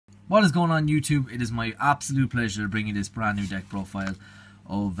What is going on YouTube? It is my absolute pleasure to bring you this brand new deck profile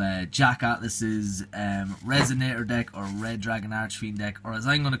of Jack Atlas's Resonator deck, or Red Dragon Archfiend deck, or as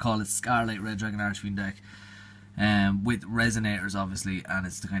I'm going to call it, Scarlet Red Dragon Archfiend deck, with Resonators obviously, and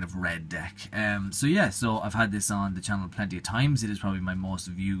it's the kind of red deck. So yeah, so I've had this on the channel plenty of times. It is probably my most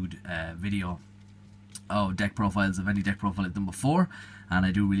viewed video of deck profiles of any deck profile I've done before, and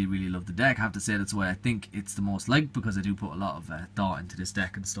I do really love the deck. I have to say that's why I think it's the most liked, because I do put a lot of thought into this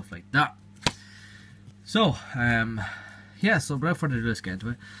deck and stuff like that. So yeah, so without further ado, let's get into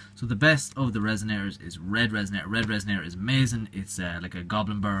it. So the best of the Resonators is Red Resonator. Red Resonator is amazing. It's like a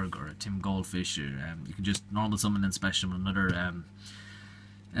Goblinberg or a Tim Goldfish, or you can just normal summon and special summon another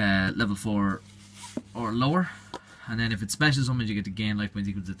level 4 or lower. And then if it's special summons, you get to gain life points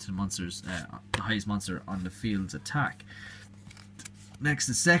equal to the monster's the highest monster on the field's attack. Next,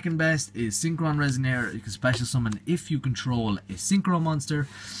 the second best is Synchron Resonator. You can special summon if you control a Synchro monster,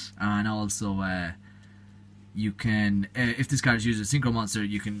 and also you can, if this card is used as a Synchro monster,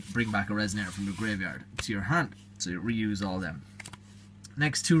 you can bring back a Resonator from your graveyard to your hand, so you reuse all them.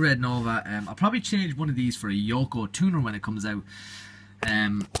 Next, 2 Red Nova. I'll probably change one of these for a Yoko tuner when it comes out.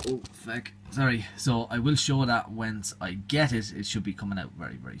 Oh fuck, sorry. So I will show that once I get it. It should be coming out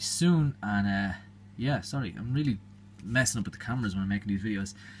very soon. And yeah, sorry, I'm really messing up with the cameras when I'm making these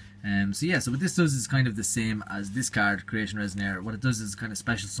videos. So yeah, so what this does is kind of the same as this card, Creation Resonator. What it does is kind of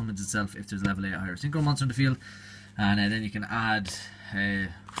special summons itself if there's a level 8 or higher Synchro monster in the field, and then you can add a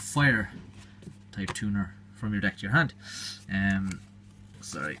fire type tuner from your deck to your hand.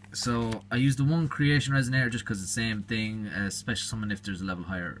 Sorry, so I use the one Creation Resonator just because it's the same thing, special summon if there's a level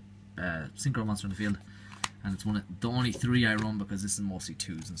higher Synchro monster in the field, and it's one of the only 3 I run because this is mostly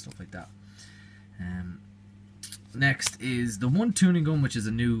 2s and stuff like that. Next is the one Tuning Gun, which is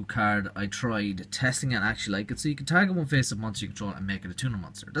a new card. I tried testing it and actually like it. So you can target one face-up monster you control and make it a tuner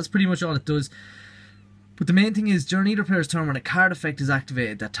monster. That's pretty much all it does. But the main thing is, during either player's turn, when a card effect is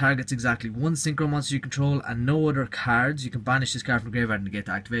activated that targets exactly one Synchro monster you control and no other cards, you can banish this card from the graveyard and negate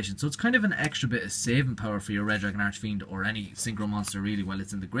the activation. So it's kind of an extra bit of saving power for your Red Dragon Archfiend or any Synchro monster really while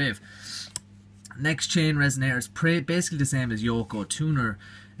it's in the grave. Next, Chain Resonator is basically the same as Yoko Tuner.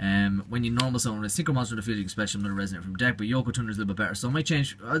 When you normal summon a Synchro monster in the field, you can special summon a Resonator from deck, but Yoko Tuner is a little bit better. So I might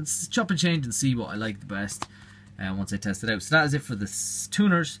change, I'll chop and change and see what I like the best once I test it out. So that is it for the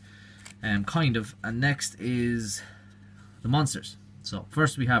tuners. Kind of. And next is the monsters. So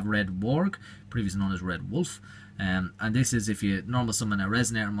first we have Red Warg, previously known as Red Wolf, and this is if you normal summon a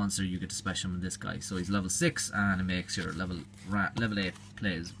Resonator monster, you get to special summon this guy. So he's level 6 and it makes your level 8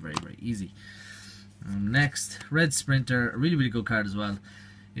 plays very easy. Next, Red Sprinter, a really good card as well.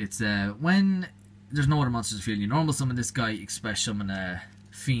 It's when there's no other monsters in the field, you normal summon this guy, you special summon a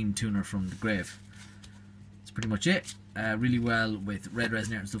Fiend tuner from the grave. That's pretty much it. Really well with Red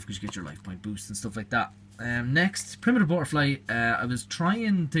Resonator and stuff, because you get your life point boost and stuff like that. Next, Primitive Butterfly. I was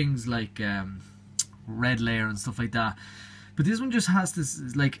trying things like Red Layer and stuff like that, but this one just has this,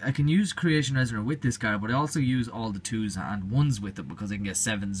 like, I can use Creation Resonator with this card, but I also use all the 2s and 1s with it because I can get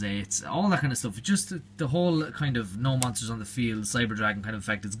 7s, 8s, all that kind of stuff. It's just the whole kind of no monsters on the field, Cyber Dragon kind of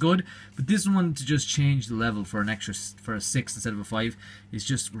effect is good, but this one to just change the level for an extra, for a 6 instead of a 5 is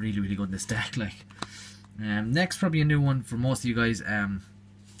just really good in this deck. Like, next, probably a new one for most of you guys,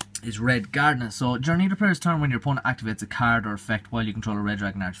 is Red Gardener. So during either player's turn, when your opponent activates a card or effect while you control a Red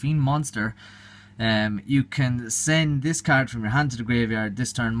Dragon Archfiend monster, you can send this card from your hand to the graveyard.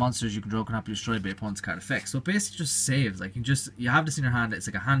 This turn, monsters you control cannot be destroyed by your opponent's card effect. So it basically just saves. Like, you have this in your hand. It's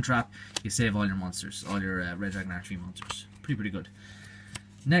like a hand trap. You save all your monsters, all your Red Dragon Archfiend monsters. Pretty good.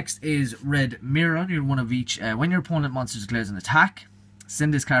 Next is Red Mirror. You're one of each. When your opponent monster declares an attack,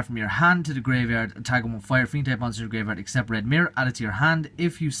 send this card from your hand to the graveyard and target one fire fiend type monster in the graveyard except Red Mirror. Add it to your hand.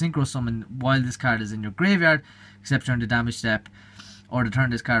 If you synchro summon while this card is in your graveyard, except during the damage step, or the turn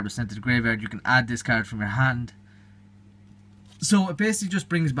this card was sent to the graveyard, you can add this card from your hand. So it basically just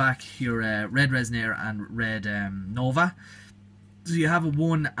brings back your Red Resonator and Red Nova. So you have a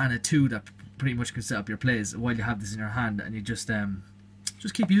 1 and a 2 that pretty much can set up your plays while you have this in your hand, and you just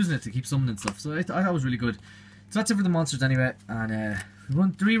keep using it to keep summoning stuff. So I thought it was really good. So that's it for the monsters anyway, and we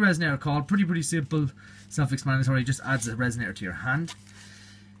run 3 Resonator call, pretty simple, self-explanatory, just adds a Resonator to your hand.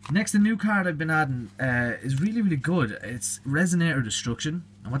 Next, the new card I've been adding is really good. It's Resonator Destruction,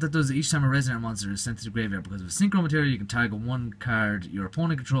 and what that does is each time a Resonator monster is sent to the graveyard because of a Synchro material, you can target one card your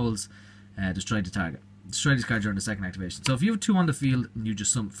opponent controls, destroy the target. Destroy this card during the second activation. So if you have 2 on the field and you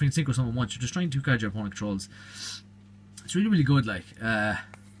just synchro summon once, you're destroying 2 cards your opponent controls. It's really good. Like,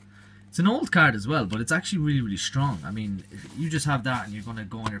 it's an old card as well, but it's actually really strong. I mean, if you just have that and you're going to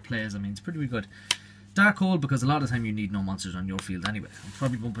go on your plays, I mean, it's pretty good. Dark Hole, because a lot of the time you need no monsters on your field anyway. I'm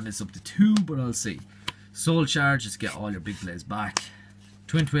probably bumping this up to 2, but I'll see. Soul Charge, just get all your big plays back.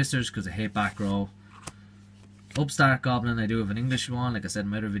 Twin Twisters, because I hate back row. Upstart Goblin, I do have an English one, like I said in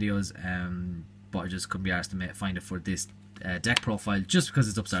my other videos, but I just couldn't be arsed to find it for this deck profile, just because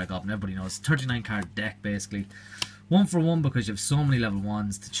it's Upstart Goblin. Everybody knows, 39 card deck basically. 1 for 1 because you have so many level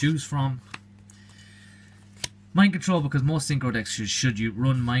 1s to choose from. Mind Control, because most synchro decks should you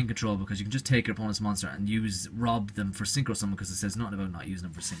run Mind Control, because you can just take your opponent's monster and rob them for synchro summon, because it says nothing about not using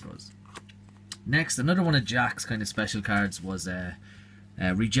them for synchros. Next, another one of Jack's kind of special cards was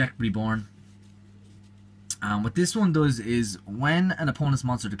Reject Reborn. What this one does is, when an opponent's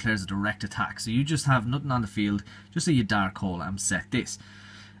monster declares a direct attack, so you just have nothing on the field, just say you Dark Hole and set this.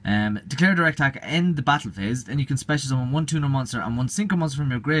 Declare a direct attack, end the battle phase, then you can special summon 1 tuner monster and 1 synchro monster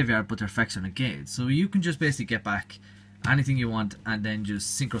from your graveyard, but their effects are negated. So you can just basically get back anything you want and then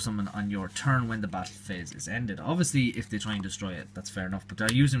just synchro summon on your turn when the battle phase is ended. Obviously, if they try and destroy it, that's fair enough, but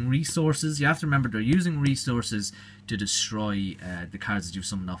they're using resources. You have to remember, they're using resources to destroy the cards that you've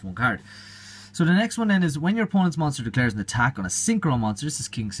summoned off one card. So the next one then is, when your opponent's monster declares an attack on a synchro monster, this is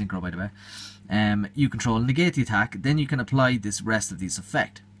King Synchro by the way, you control, negate the attack, then you can apply this rest of this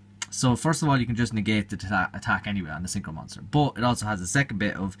effect. So first of all, you can just negate the attack anyway on the synchro monster, but it also has a second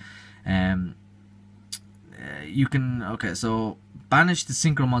bit of, you can, okay, so banish the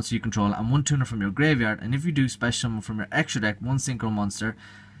synchro monster you control and 1 tuner from your graveyard, and if you do, special summon from your extra deck 1 synchro monster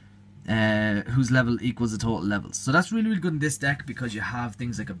whose level equals the total levels. So that's really, really good in this deck, because you have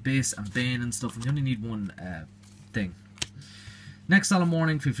things like Abyss and Bane and stuff, and you only need 1 thing. Next, Solemn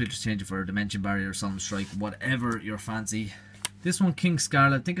Warning, feel free to change it for Dimension Barrier, Solemn Strike, whatever your fancy. This one, King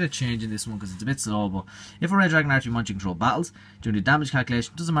Scarlet, thinking of changing this one because it's a bit slow, but if a Red Dragon Archery monster you control battles, during the damage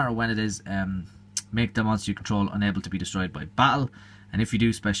calculation, doesn't matter when it is, make the monster you control unable to be destroyed by battle, and if you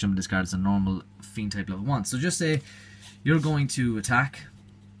do, special summon this card as a normal Fiend type level 1. So just say you're going to attack,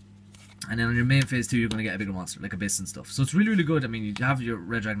 and then on your main phase 2 you're going to get a bigger monster like Abyss and stuff. So it's really, really good. I mean, you have your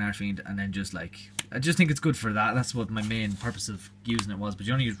Red Dragon Archfiend, and then just like, I just think it's good for that. That's what my main purpose of using it was, but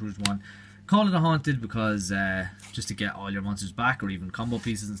you only use route 1. Call it a Haunted, because just to get all your monsters back, or even combo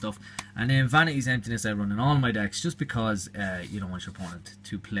pieces and stuff. And then Vanity's Emptiness I run in all my decks, just because you don't want your opponent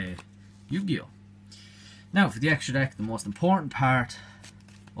to play Yu-Gi-Oh! Now for the extra deck, the most important part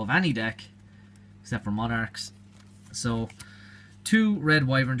of any deck, except for Monarchs. So 2 Red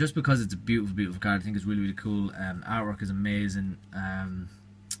Wyvern, just because it's a beautiful, beautiful card. I think it's really, really cool. Artwork is amazing.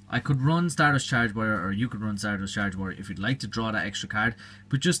 I could run Stardust Charge Warrior, or you could run Stardust Charge Warrior if you'd like to draw that extra card,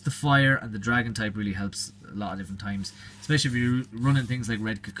 but just the fire and the dragon type really helps a lot of different times, especially if you're running things like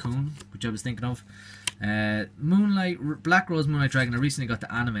Red Cocoon, which I was thinking of. Moonlight, Black Rose Moonlight Dragon, I recently got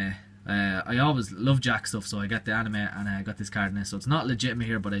the anime. I always love Jack stuff, so I got the anime and I got this card in it, so it's not legitimate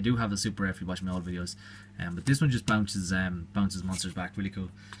here, but I do have a super if you watch my old videos. But this one just bounces monsters back, really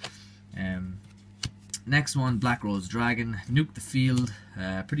cool. Next one, Black Rose Dragon, nuke the field,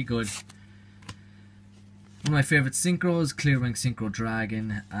 pretty good. One of my favourite synchros, Clear Wing Synchro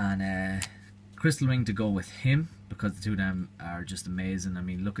Dragon, and Crystal Wing to go with him, because the 2 of them are just amazing. I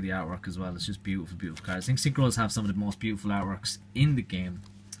mean, look at the artwork as well, it's just beautiful, beautiful cards. I think synchros have some of the most beautiful artworks in the game.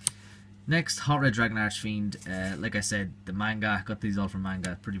 Next, Hot Red Dragon Archfiend, like I said, the manga, got these all from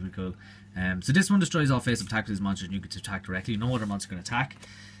manga, pretty, pretty cool. So this one destroys all face-up attack to this monster, and you get to attack directly, no other monster can attack.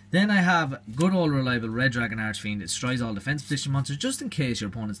 Then I have good old reliable Red Dragon Archfiend. It destroys all defense position monsters, just in case your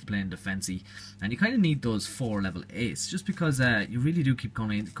opponent's playing defensy, and you kind of need those 4 level 8s, just because you really do keep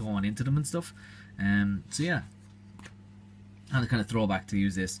going into them and stuff. So yeah, and a kind of throwback to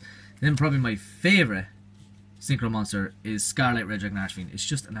use this. Then probably my favourite synchro monster is Scarlet Red Dragon Archfiend. It's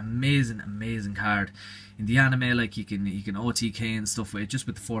just an amazing, amazing card. In the anime, like you can OTK and stuff with it, just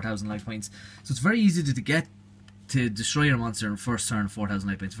with the 4,000 life points. So it's very easy to get to destroy your monster in first turn, 4,000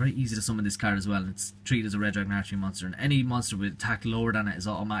 life points. It's very easy to summon this card as well, and it's treated as a Red Dragon Archery monster, and any monster with attack lower than it is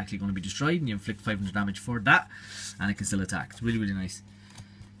automatically going to be destroyed, and you inflict 500 damage for that, and it can still attack. It's really, really nice.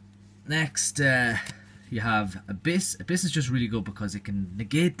 Next, you have Abyss. Abyss is just really good because it can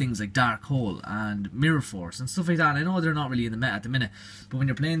negate things like Dark Hole and Mirror Force and stuff like that. And I know they're not really in the meta at the minute, but when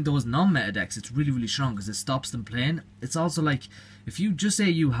you're playing those non-meta decks, it's really, really strong because it stops them playing. It's also like, if you just say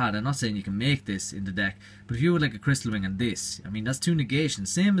you had, I'm not saying you can make this in the deck, but if you had like a Crystal Wing and this, I mean, that's 2 negations.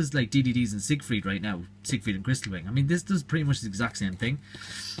 Same as like DDDs and Siegfried right now, Siegfried and Crystal Wing. I mean, this does pretty much the exact same thing.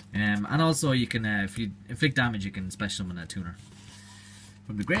 And also you can, if you inflict damage, you can special summon a tuner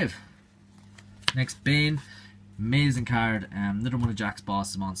from the grave. Next, Bane, amazing card, another one of Jack's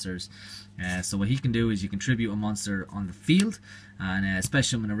boss monsters. So what he can do is you can tribute a monster on the field, and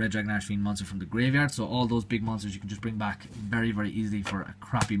special summon a Red Dragon Archfiend monster from the graveyard. So all those big monsters you can just bring back very, very easily for a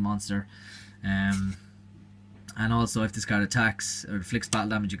crappy monster. And also, if this card attacks or inflicts battle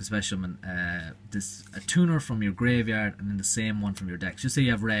damage, you can special summon a tuner from your graveyard and then the same one from your deck. Just say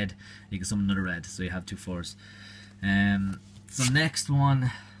you have red, you can summon another red, so you have 2 4s. So next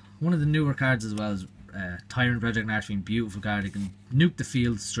one of the newer cards as well is Tyrant Project Archfiend. Beautiful card. You can nuke the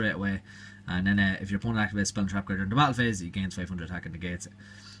field straight away, and then if your opponent activates spell and trap card during the battle phase, it gains 500 attack and negates it.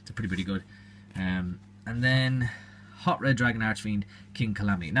 It's pretty good. And then Hot Red Dragon Archfiend, King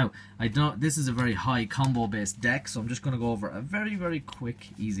Calamity. Now, I don't. This is a very high combo based deck, so I'm just going to go over a very quick,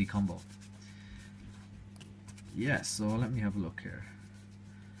 easy combo. Yeah, so let me have a look here.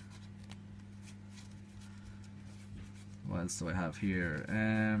 What else do I have here?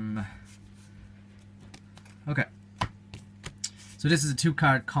 Okay. So this is a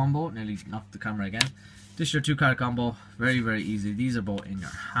 2-card combo. Nearly knocked the camera again. This is your 2-card combo. Very easy. These are both in your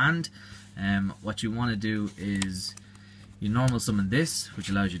hand. What you want to do is you normal summon this, which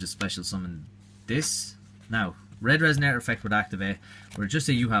allows you to special summon this. Now, red resonator effect would activate, where just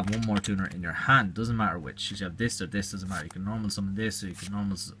say you have one more tuner in your hand. Doesn't matter which. If you have this or this, doesn't matter. You can normal summon this, or you can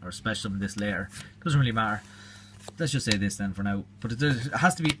normal or special summon this later. Doesn't really matter. Let's just say this then for now. But it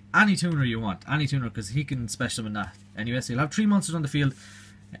has to be any tuner you want. Any tuner, because he can special summon that. Anyway, so you'll have 3 monsters on the field,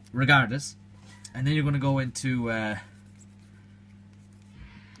 regardless. And then you're going to go into you're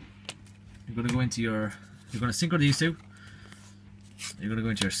going to synchro these two. You're going to go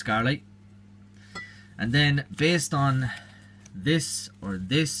into your Scarlight, and then based on this or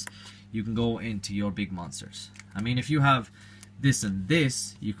this, you can go into your big monsters. I mean, if you have this and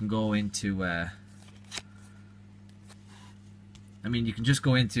this, you can go into I mean, you can just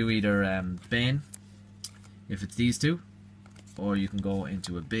go into either Bane if it's these two, or you can go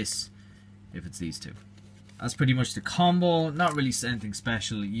into Abyss if it's these two. That's pretty much the combo. Not really anything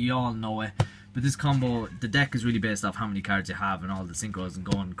special, you all know it. But this combo, the deck is really based off how many cards you have and all the synchros and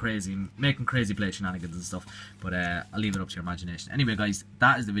going crazy, making crazy play shenanigans and stuff. But I'll leave it up to your imagination. Anyway guys,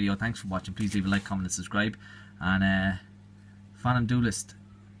 that is the video. Thanks for watching. Please leave a like, comment and subscribe. And Phantom Duelist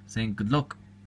saying good luck.